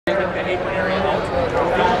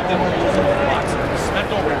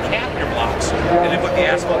and then put the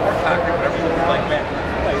asphalt or concrete, whatever you would like back in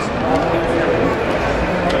place.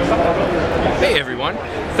 Hey everyone,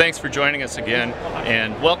 thanks for joining us again,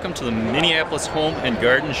 and welcome to the Minneapolis Home and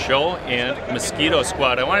Garden Show and Mosquito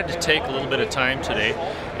Squad. I wanted to take a little bit of time today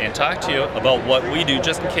and talk to you about what we do,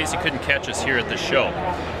 just in case you couldn't catch us here at the show.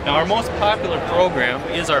 Now, our most popular program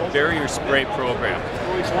is our barrier spray program.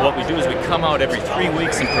 What we do is we come out every 3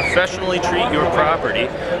 weeks and professionally treat your property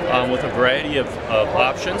with a variety of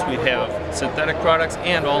options. We have synthetic products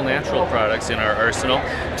and all natural products in our arsenal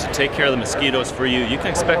to take care of the mosquitoes for you. You can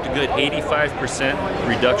expect a good 85%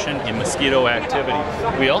 reduction in mosquito activity.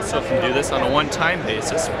 We also can do this on a one-time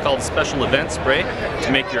basis, called a special event spray,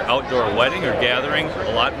 to make your outdoor wedding or gathering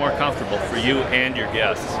a lot more comfortable for you and your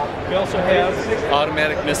guests. We also have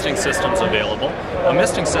automatic misting systems available. A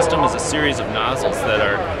misting system is a series of nozzles that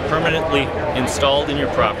are permanently installed in your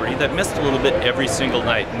property that mist a little bit every single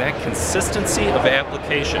night, and that consistency of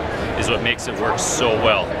application is what makes it work so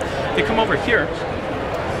well. If you come over here,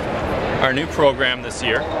 our new program this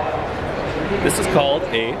year, this is called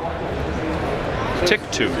a tick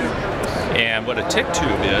tube. And what a tick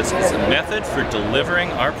tube is a method for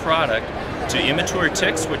delivering our product to immature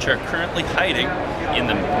ticks which are currently hiding in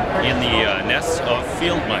the nests of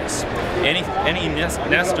field mice. Any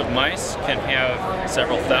nest of mice can have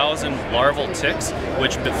several thousand larval ticks,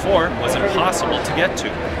 which before was impossible to get to.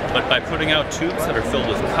 But by putting out tubes that are filled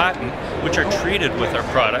with cotton, which are treated with our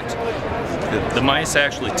product, the mice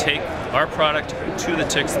actually take our product to the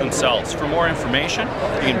ticks themselves. For more information,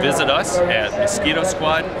 you can visit us at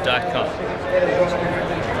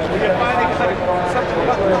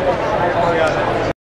mosquitosquad.com.